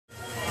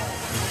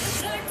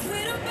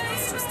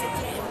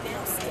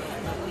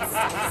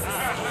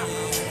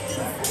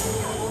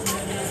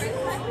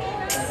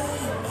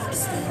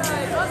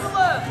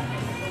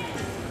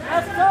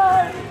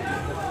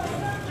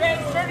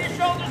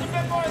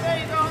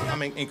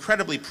I'm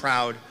incredibly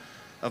proud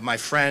of my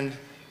friend,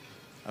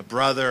 a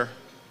brother,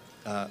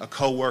 a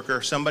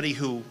co-worker, somebody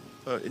who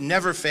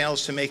never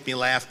fails to make me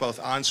laugh both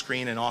on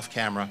screen and off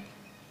camera.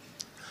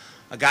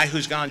 A guy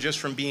who's gone just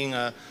from being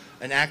an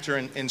actor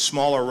in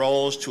smaller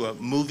roles to a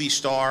movie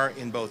star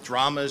in both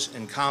dramas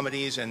and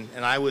comedies, and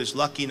I was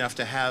lucky enough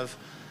to have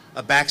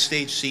a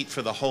backstage seat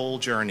for the whole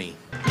journey.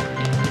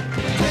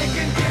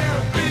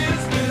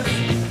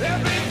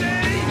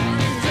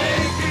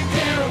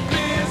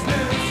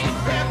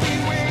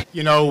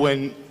 You know,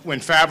 when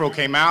Favreau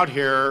came out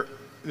here,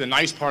 the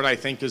nice part, I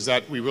think, is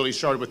that we really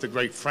started with a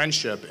great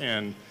friendship,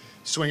 and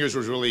Swingers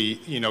was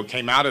really, you know,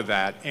 came out of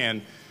that.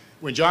 And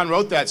when Jon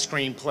wrote that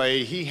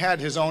screenplay, he had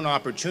his own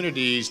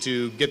opportunities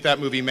to get that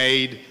movie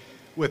made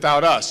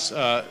without us,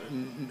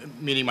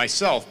 meaning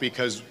myself,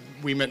 because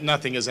we meant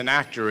nothing as an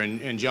actor.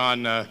 And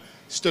Jon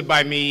stood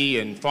by me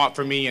and fought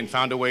for me and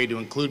found a way to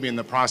include me in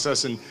the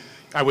process. And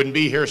I wouldn't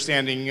be here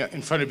standing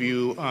in front of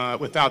you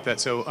without that.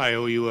 So I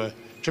owe you a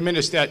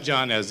tremendous debt,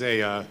 Jon, as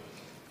a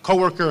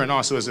co-worker and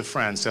also as a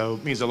friend. So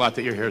it means a lot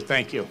that you're here.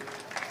 Thank you.